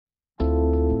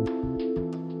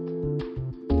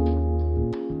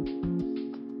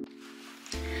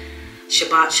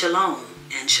Shabbat Shalom,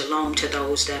 and Shalom to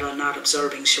those that are not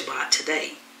observing Shabbat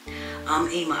today.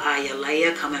 I'm Ima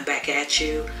Ayalea coming back at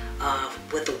you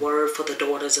with the word for the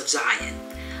daughters of Zion.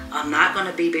 I'm not going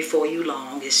to be before you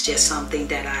long. It's just something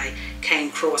that I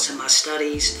came across in my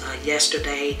studies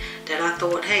yesterday that I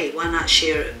thought, hey, why not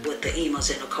share it with the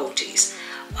Imas and the Kotis?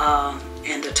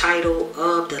 And the title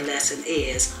of the lesson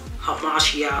is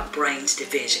HaMashiach Brings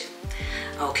Division.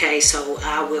 Okay, so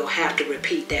I will have to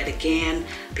repeat that again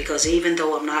because even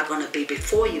though I'm not going to be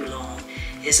before you long,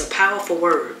 it's a powerful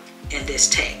word in this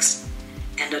text.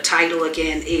 And the title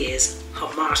again is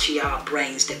HaMashiach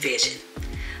Brings Division.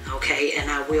 Okay,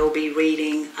 and I will be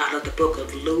reading out of the book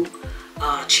of Luke,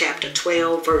 chapter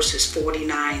 12, verses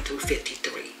 49 through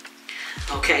 53.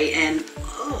 Okay, and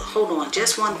hold on,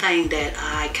 just one thing that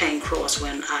I came across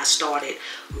when I started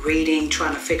reading,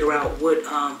 trying to figure out what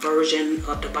version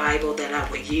of the Bible that I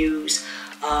would use.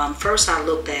 First I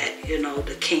looked at,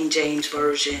 the King James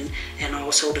Version and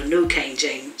also the New King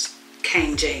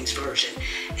James Version.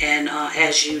 And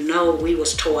as you know, we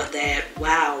was taught that,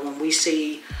 wow, when we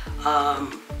see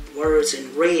words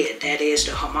in red, that is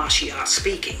the HaMashiach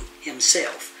speaking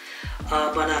himself.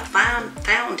 But I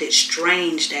found it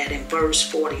strange that in verse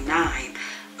 49,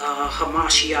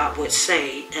 HaMashiach would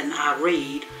say, and I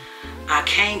read, I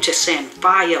came to send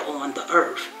fire on the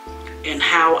earth, and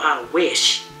how I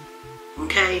wish.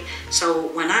 Okay, so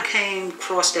when I came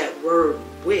across that word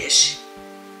wish,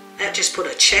 that just put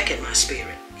a check in my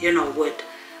spirit. Would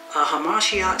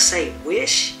HaMashiach say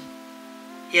wish?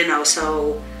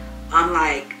 So I'm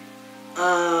like,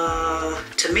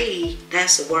 to me,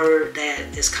 that's a word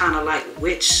that is kind of like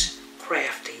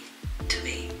witchcrafty to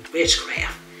me,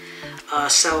 witchcraft.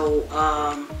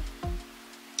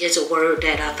 It's a word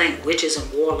that I think witches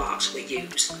and warlocks would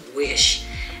use, wish.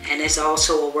 And it's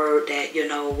also a word that,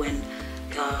 when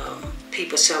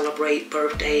people celebrate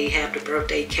birthday, have the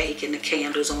birthday cake and the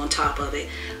candles on top of it.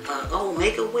 Oh,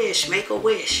 make a wish, make a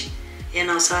wish.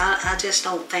 So I just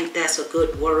don't think that's a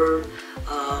good word.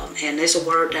 And it's a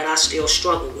word that I still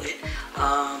struggle with,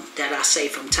 that I say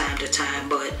from time to time.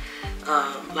 But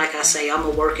like I say, I'm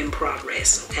a work in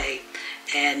progress, okay?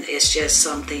 And it's just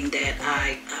something that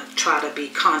I try to be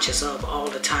conscious of all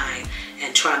the time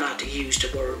and try not to use the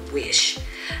word wish.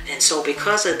 And so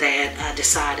because of that, I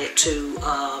decided to,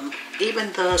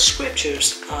 even the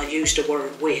scriptures use the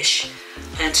word wish.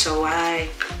 And so I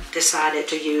decided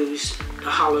to use the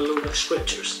Hallelujah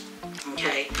scriptures.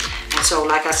 Okay, and so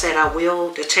like I said,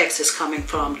 the text is coming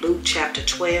from Luke chapter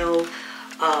 12,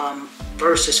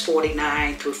 verses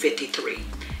 49 through 53.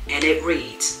 And it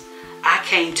reads, I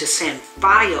came to send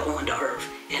fire on the earth,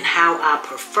 and how I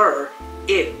prefer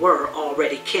it were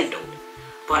already kindled.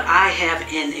 But I have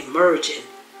an emerging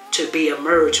to be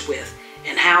emerged with,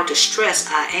 and how distressed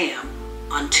I am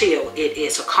until it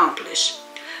is accomplished.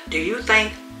 Do you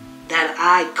think that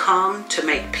I come to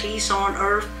make peace on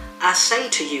earth? I say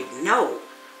to you, no,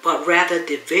 but rather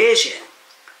division.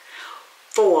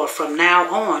 For from now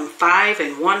on, 5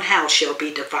 in one house shall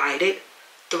be divided,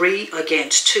 3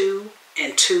 against 2,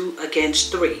 and 2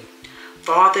 against 3.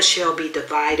 Father shall be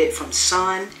divided from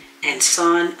son, and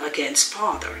son against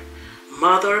father.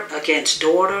 Mother against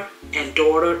daughter, and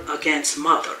daughter against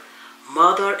mother.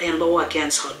 Mother-in-law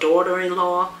against her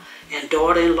daughter-in-law, and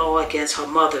daughter-in-law against her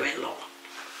mother-in-law.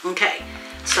 Okay,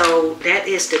 so that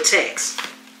is the text.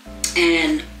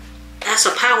 And that's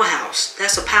a powerhouse.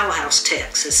 That's a powerhouse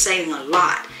text. It's saying a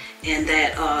lot in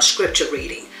that scripture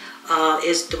reading.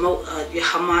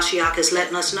 HaMashiach is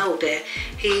letting us know that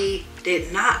he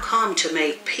did not come to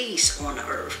make peace on the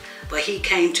earth, but he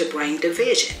came to bring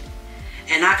division.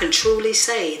 And I can truly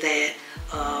say that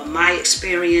my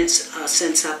experience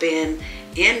since I've been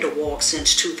in the walk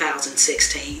since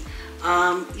 2016,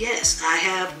 yes, I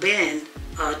have been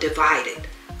divided,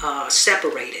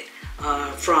 separated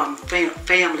from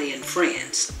family and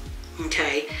friends.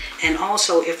 Okay, and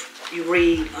also if you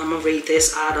read, I'm going to read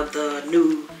this out of the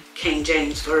New King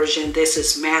James Version. This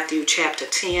is Matthew chapter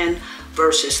 10,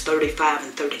 verses 35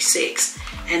 and 36.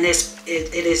 And it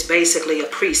is basically a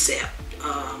precept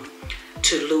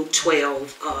to Luke 12,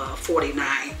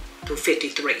 49 through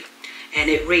 53. And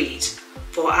it reads,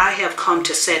 For I have come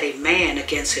to set a man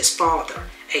against his father,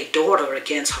 a daughter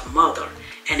against her mother,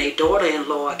 and a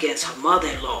daughter-in-law against her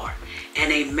mother-in-law.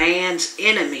 And a man's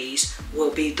enemies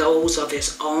will be those of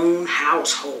his own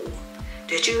household.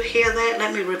 Did you hear that?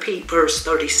 Let me repeat verse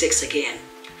 36 again.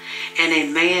 And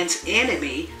a man's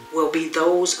enemy will be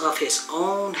those of his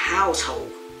own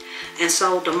household. And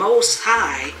so the Most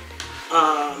High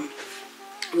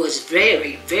was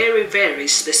very, very, very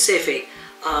specific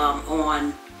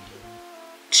on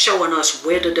showing us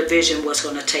where the division was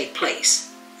going to take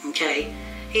place. Okay?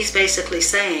 He's basically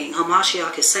saying,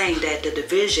 HaMashiach is saying that the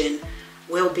division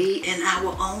will be in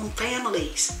our own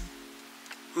families.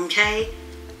 Okay?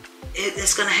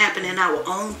 It's going to happen in our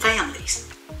own families.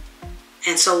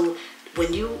 And so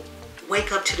when you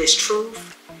wake up to this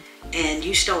truth and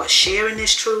you start sharing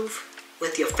this truth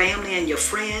with your family and your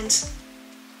friends,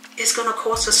 it's going to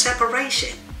cause a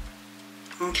separation.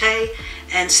 Okay?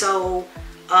 And so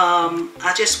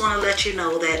I just want to let you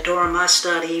know that during my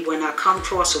study, when I come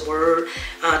across a word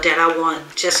that I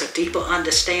want just a deeper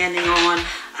understanding on,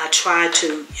 I try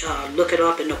to look it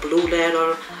up in the blue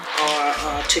letter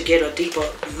or to get a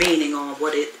deeper meaning on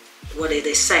what it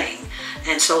is saying.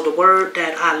 And so the word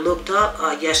that I looked up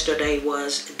yesterday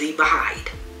was divide.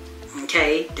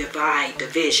 Okay? Divide,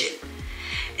 division.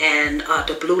 And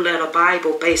the Blue Letter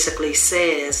Bible basically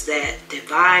says that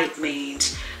divide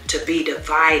means to be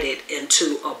divided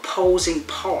into opposing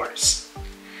parts.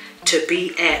 To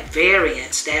be at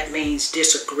variance, that means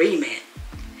disagreement.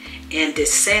 And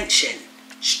dissension,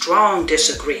 strong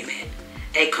disagreement,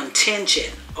 a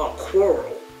contention or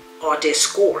quarrel or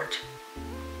discord.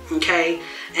 Okay?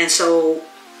 And so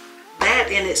that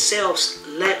in itself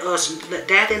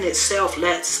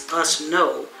lets us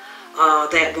know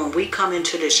that when we come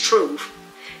into this truth,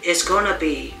 it's going to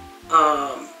be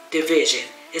division.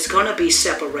 It's going to be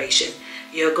separation.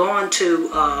 You're going to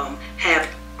have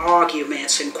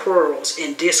arguments and quarrels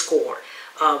and discord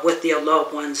with your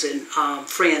loved ones and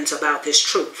friends about this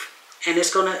truth, and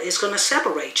it's gonna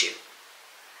separate you,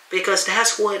 because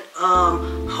that's what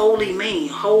holy mean.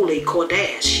 Holy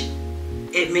kodesh.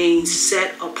 It means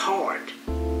set apart.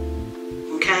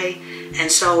 Okay,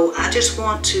 and so I just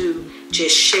want to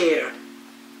just share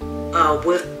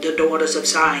with the daughters of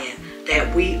Zion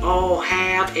that we all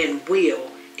have and will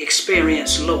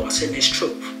experience loss in this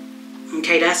truth.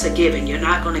 Okay, that's a given. You're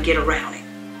not going to get around it.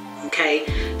 Okay,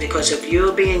 because if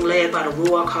you're being led by the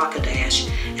Ruach HaKodesh,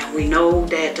 and we know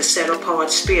that the set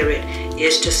apart spirit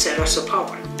is to set us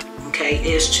apart. Okay,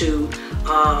 is to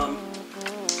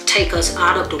take us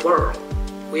out of the world.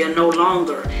 We are no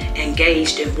longer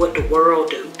engaged in what the world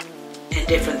do and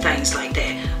different things like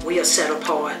that. We are set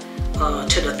apart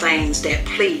to the things that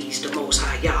please the Most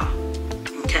High Yah.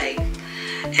 Okay,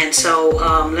 and so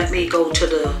let me go to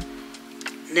the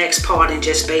next part and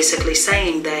just basically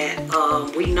saying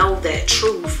that we know that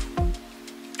truth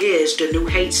is the new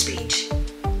hate speech.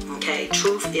 Okay,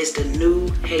 truth is the new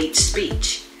hate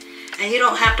speech. And you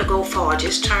don't have to go far.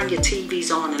 Just turn your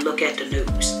TVs on and look at the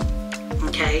news.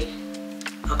 Okay,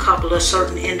 a couple of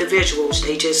certain individuals,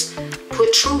 they just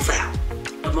put truth out.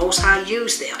 The Most High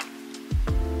used them.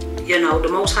 You know, the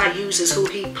Most High uses who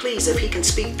He pleases. If He can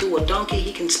speak through a donkey,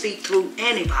 He can speak through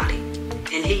anybody.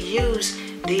 And He used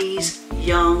these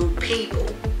young people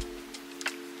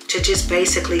to just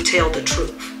basically tell the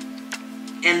truth.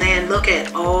 And then look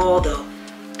at all the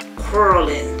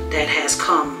quarreling that has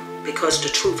come because the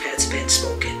truth has been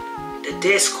spoken. The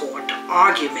discord, the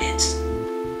arguments.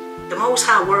 The Most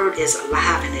High Word is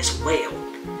alive and is well.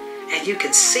 And you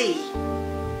can see,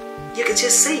 you can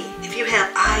just see. If you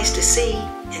have eyes to see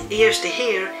and ears to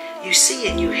hear, you see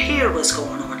and you hear what's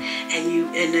going on.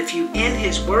 And if you in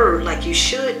His Word like you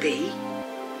should be,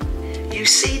 you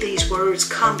see these words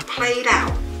come played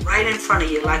out right in front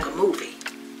of you like a movie.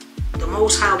 The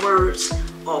Most High words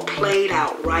are played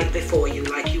out right before you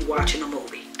like you watching a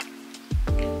movie.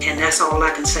 And that's all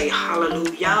I can say.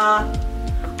 Hallelujah.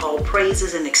 All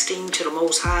praises and esteem to the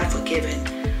Most High for giving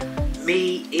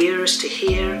me ears to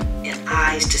hear and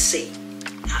eyes to see.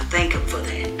 I thank Him for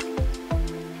that.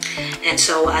 And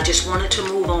so I just wanted to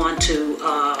move on to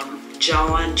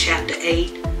John chapter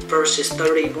 8, verses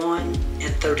 31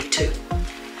 and 32.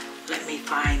 Let me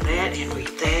find that and read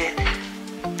that.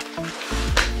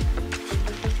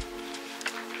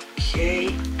 Okay.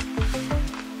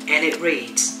 And it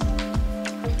reads,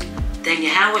 Then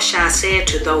Yahushua said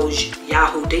to those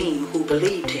Yahudim who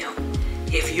believed Him,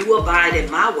 If you abide in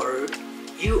my word,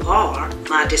 you are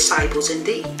my disciples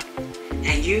indeed,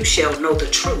 and you shall know the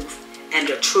truth, and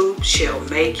the truth shall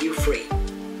make you free.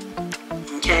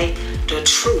 Okay? The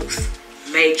truth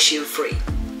makes you free.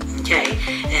 Okay?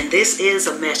 And this is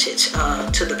a message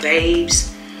to the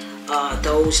babes,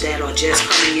 those that are just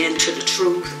coming into the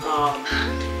truth.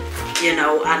 You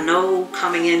know, I know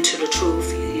coming into the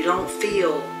truth, you don't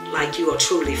feel like you are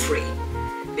truly free,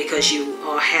 because you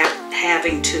are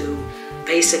having to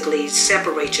basically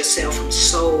separate yourself from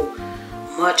so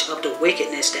much of the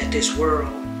wickedness that this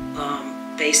world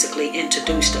basically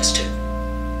introduced us to.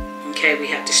 Okay, we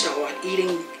have to start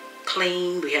eating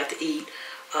clean. We have to eat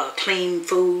clean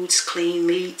foods, clean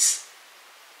meats.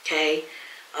 Okay,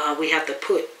 we have to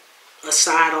put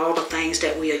aside all the things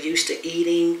that we are used to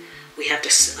eating. We have to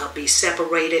be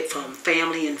separated from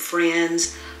family and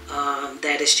friends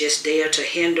that is just there to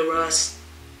hinder us.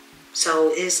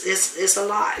 So it's a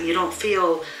lot. You don't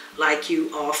feel like you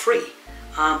are free.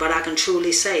 But I can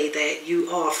truly say that you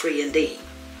are free indeed.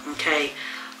 Okay.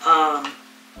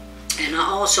 And I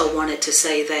also wanted to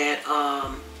say that,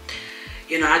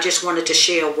 I just wanted to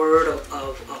share a word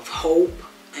of hope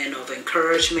and of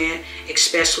encouragement,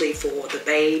 especially for the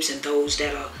babes and those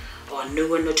that are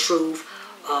new in the truth.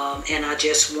 And I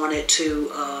just wanted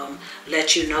to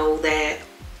let you know that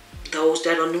those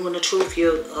that are new in the truth,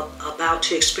 you're about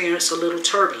to experience a little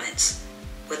turbulence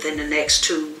within the next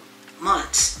 2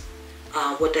 months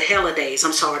with the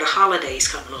holidays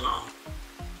coming along.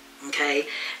 Okay,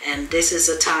 and this is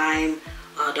a time,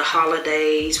 the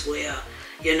holidays, where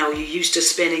you're used to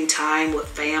spending time with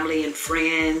family and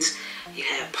friends. You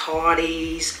have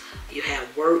parties, you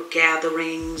have work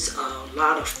gatherings, a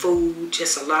lot of food,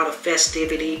 just a lot of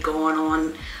festivity going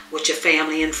on with your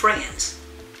family and friends.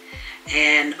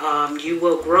 And you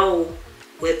will grow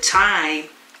with time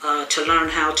to learn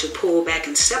how to pull back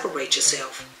and separate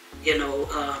yourself,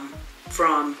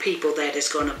 from people that is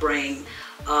going to bring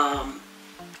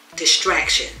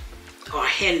distraction or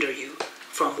hinder you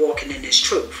from walking in this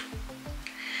truth.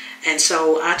 And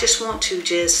so I just want to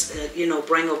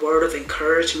bring a word of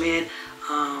encouragement,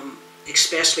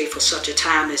 especially for such a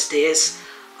time as this.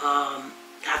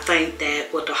 I think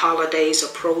that with the holidays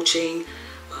approaching,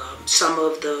 some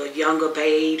of the younger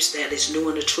babes that is new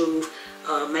in the truth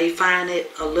may find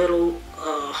it a little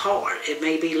hard. It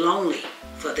may be lonely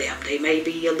for them. They may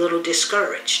be a little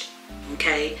discouraged.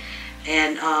 Okay.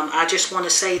 And I just want to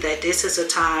say that this is a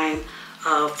time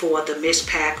for the Miss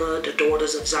Packer, the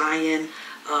Daughters of Zion,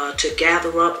 to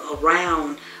gather up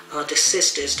around the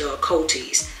sisters, the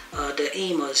Okotis, the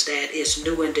Emas that is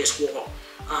new in this walk,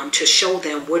 to show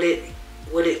them what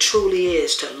it truly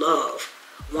is to love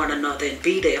one another and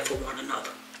be there for one another.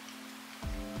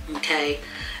 Okay,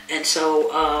 and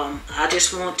so I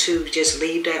just want to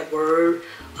leave that word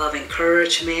of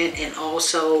encouragement. And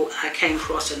also I came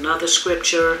across another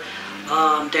scripture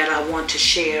that I want to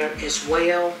share as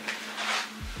well,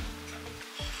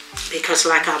 because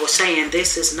like I was saying,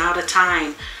 this is not a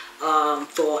time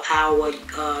for our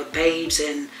babes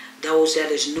and those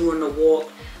that is new in the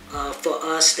walk, for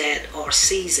us that are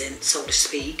seasoned, so to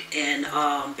speak, and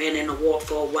been in the walk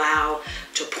for a while,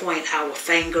 to point our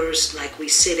fingers like we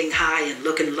sitting high and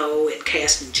looking low and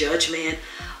casting judgment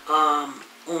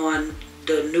on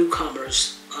the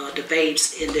newcomers, the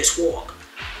babes in this walk.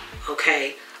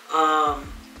 Okay,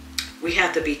 we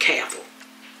have to be careful.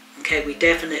 Okay, we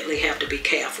definitely have to be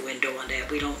careful in doing that.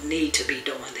 We don't need to be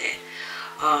doing that.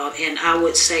 And I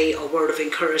would say a word of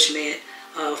encouragement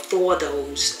for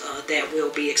those that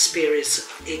will be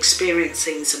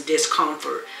experiencing some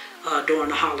discomfort during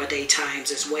the holiday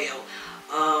times as well.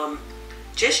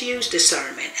 Just use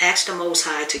discernment. Ask the Most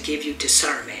High to give you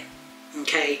discernment.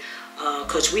 Okay,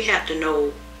 because we have to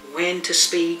know when to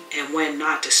speak and when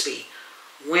not to speak.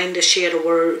 When to share the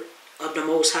word of the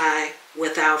Most High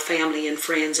with our family and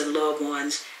friends and loved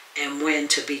ones, and when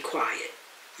to be quiet.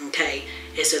 Okay,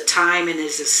 it's a time and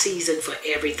it's a season for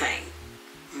everything.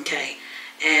 Okay,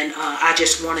 and I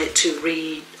just wanted to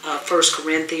read 1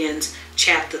 Corinthians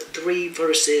chapter 3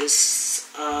 verses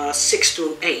 6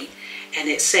 through 8, and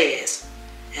it says,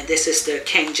 and this is the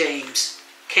King James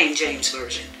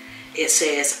version. It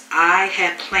says, I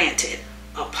have planted,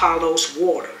 Apollos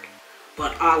watered,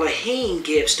 but Elohim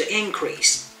gives the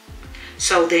increase.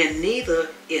 So then neither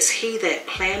is he that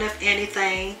planteth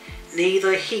anything,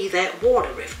 neither he that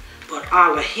watereth, but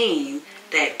Elohim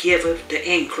that giveth the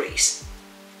increase.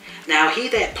 Now he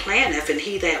that planteth and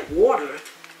he that watereth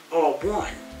are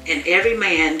one, and every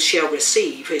man shall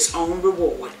receive his own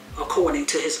reward according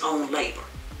to his own labor.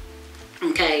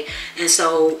 Okay, and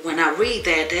so when I read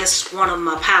that, that's one of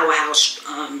my powerhouse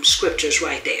scriptures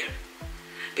right there,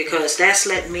 because that's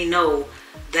letting me know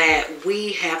that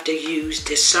we have to use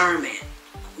discernment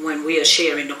when we are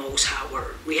sharing the Most High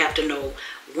word. We have to know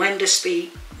when to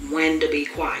speak, when to be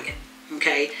quiet.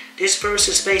 Okay, this verse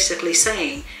is basically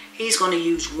saying he's going to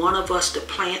use one of us to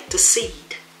plant the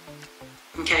seed.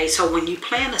 Okay, so when you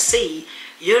plant a seed,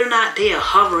 you're not there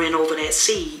hovering over that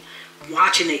seed,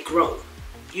 watching it grow.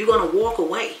 You're going to walk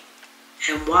away.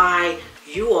 And while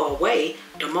you are away,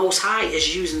 the Most High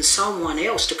is using someone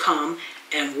else to come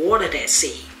and water that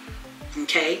seed.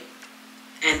 Okay?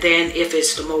 And then if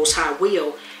it's the Most High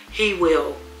will, he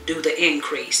will do the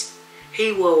increase.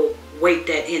 He will wake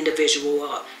that individual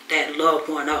up, that loved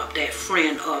one up, that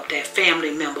friend up, that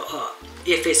family member up,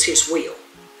 if it's his will.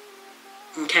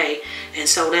 Okay, and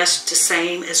so that's the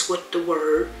same as with the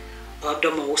word of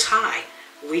the Most High.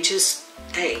 We just,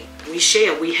 hey, we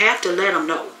share. We have to let them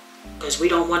know, because we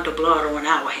don't want the blood on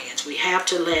our hands. We have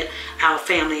to let our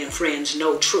family and friends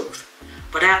know truth.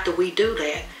 But after we do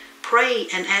that, pray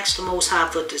and ask the Most High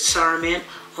for discernment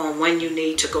on when you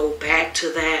need to go back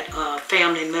to that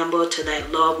family member, to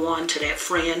that loved one, to that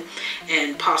friend,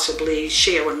 and possibly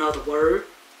share another word.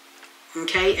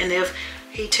 Okay, and if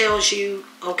he tells you,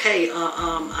 okay,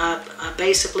 I'm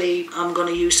going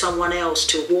to use someone else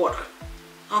to water.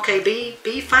 Okay,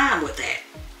 be fine with that.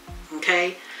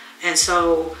 Okay, and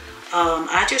so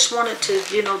I just wanted to,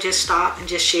 just stop and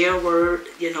just share a word,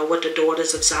 with the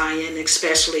daughters of Zion,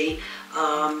 especially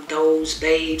those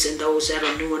babes and those that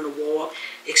are new in the walk,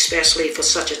 especially for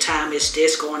such a time as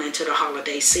this, going into the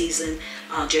holiday season,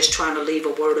 just trying to leave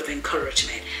a word of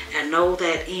encouragement. And know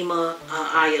that Ima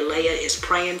Ayalea is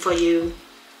praying for you,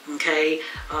 okay,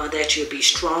 that you'll be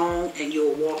strong and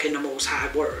you'll walk in the Most High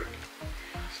Word.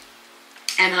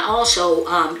 And I also,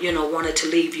 wanted to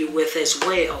leave you with as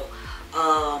well,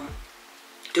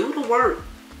 do the work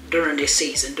during this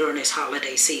season, during this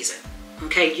holiday season.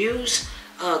 Okay,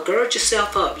 gird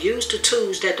yourself up. Use the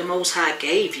tools that the Most High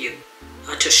gave you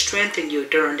to strengthen you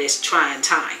during this trying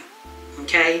time.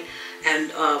 Okay,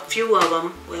 and a few of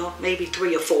them, well, maybe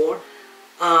 3 or 4,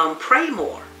 pray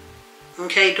more.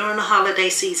 Okay, during the holiday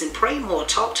season, pray more.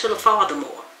 Talk to the Father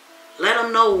more. Let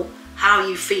him know how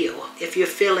you feel. If you're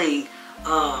feeling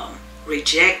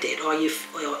rejected, or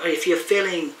if you're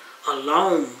feeling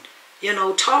alone,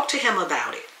 talk to him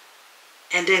about it.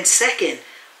 And then second,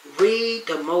 read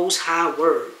the Most High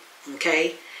Word.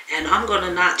 Okay, and I'm going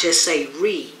to not just say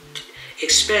read,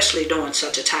 especially during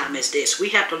such a time as this. We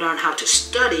have to learn how to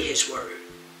study his word.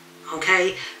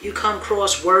 Okay, you come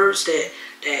across words that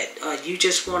you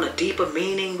just want a deeper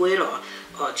meaning with, or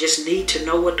just need to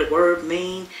know what the word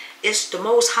means. It's the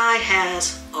Most High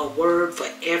has a word for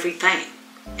everything.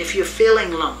 If you're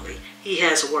feeling lonely, he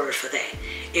has a word for that.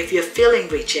 If you're feeling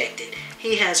rejected,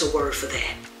 he has a word for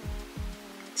that.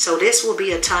 So this will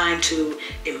be a time to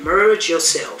immerse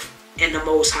yourself in the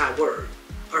Most High Word,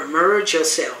 or immerse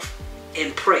yourself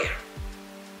in prayer.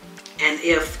 And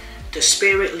if the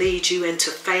Spirit leads you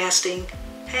into fasting,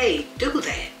 hey, do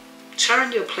that.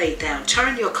 Turn your plate down,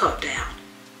 turn your cup down,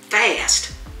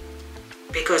 fast.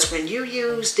 Because when you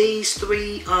use these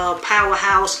 3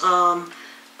 powerhouse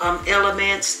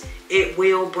elements, it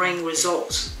will bring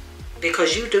results.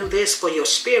 Because you do this for your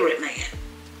spirit man.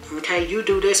 Okay, you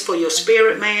do this for your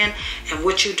spirit man, and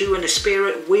what you do in the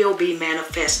spirit will be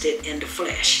manifested in the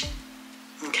flesh.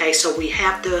 Okay, so we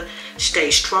have to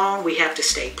stay strong. We have to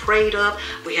stay prayed up.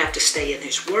 We have to stay in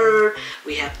his word.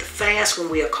 We have to fast when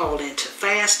we are called into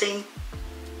fasting.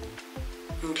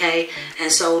 Okay,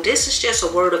 and so this is just a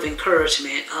word of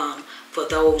encouragement for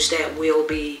those that will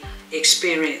be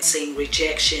experiencing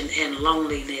rejection and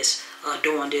loneliness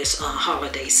during this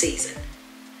holiday season.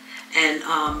 And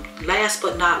last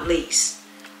but not least,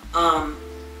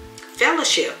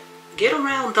 fellowship. Get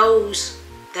around those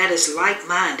that is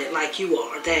like-minded like you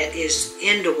are, that is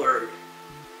in the word.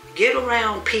 Get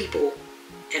around people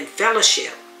and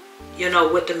fellowship,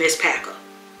 with the Miss Packer.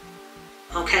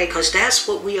 Okay, because that's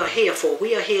what we are here for.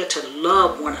 We are here to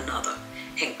love one another,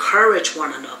 encourage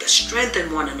one another,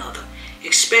 strengthen one another,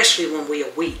 especially when we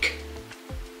are weak.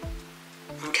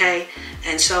 Okay,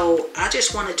 and so I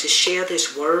just wanted to share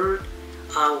this word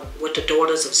with the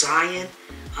daughters of Zion.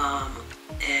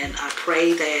 And I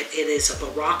pray that it is a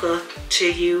baraka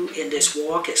to you in this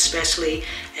walk, especially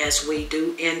as we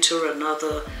do enter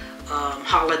another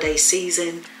holiday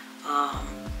season.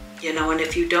 And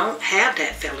if you don't have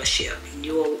that fellowship, and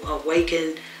you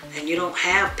awaken and you don't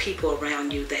have people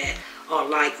around you that are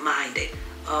like-minded,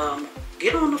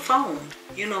 get on the phone.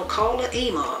 Call a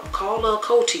Ima up, call a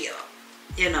Koti up.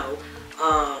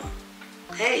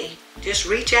 Hey, just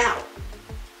reach out.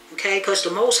 Okay, because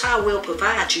the Most High will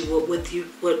provide you with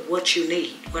what you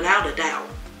need, without a doubt.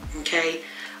 Okay,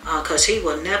 because he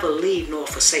will never leave nor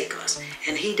forsake us,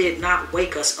 and he did not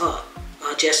wake us up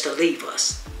just to leave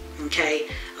us. Okay,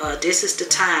 this is the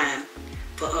time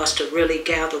for us to really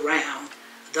gather around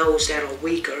those that are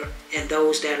weaker and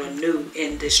those that are new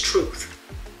in this truth,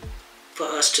 for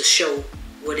us to show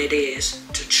what it is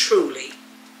to truly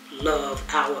love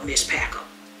our Miss Packer.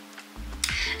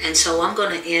 And so I'm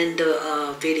going to end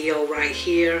the video right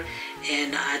here,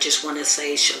 and I just want to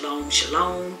say shalom,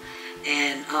 shalom,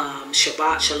 and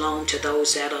Shabbat shalom to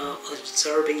those that are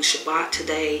observing Shabbat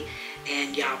today,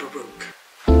 and Yah Baruch.